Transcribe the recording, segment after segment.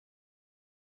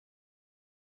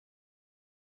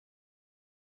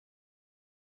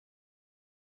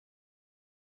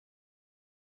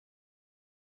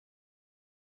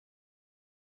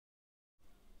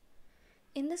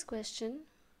In this question,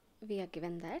 we are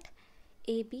given that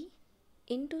AB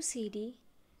into CD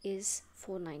is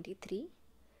 493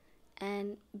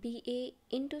 and BA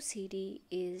into CD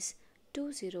is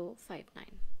 2059.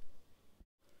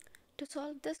 To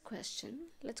solve this question,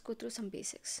 let's go through some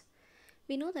basics.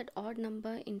 We know that odd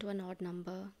number into an odd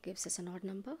number gives us an odd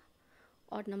number.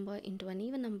 Odd number into an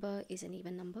even number is an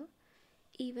even number.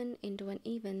 Even into an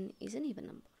even is an even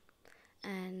number.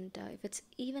 And if it's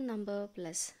even number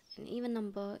plus an even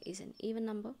number is an even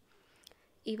number.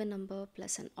 Even number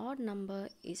plus an odd number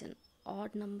is an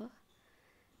odd number.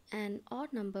 An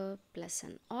odd number plus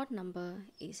an odd number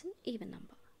is an even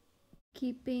number.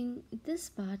 Keeping this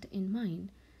part in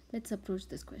mind, let's approach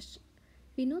this question.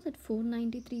 We know that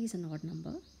 493 is an odd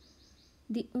number.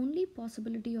 The only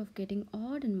possibility of getting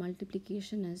odd in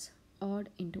multiplication is odd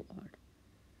into odd.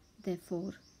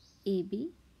 Therefore,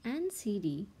 AB and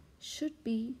CD should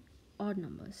be odd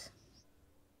numbers.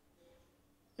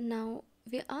 Now,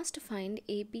 we are asked to find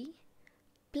AB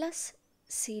plus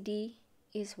CD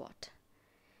is what?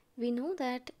 We know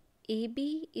that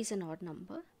AB is an odd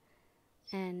number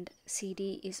and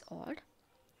CD is odd.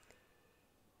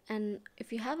 And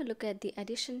if you have a look at the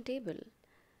addition table,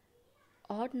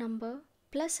 odd number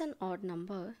plus an odd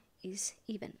number is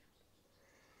even.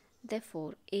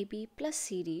 Therefore, AB plus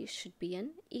CD should be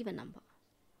an even number.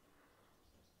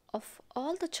 Of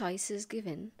all the choices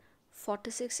given,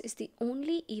 46 is the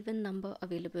only even number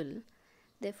available.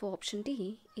 Therefore, option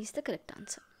D is the correct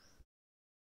answer.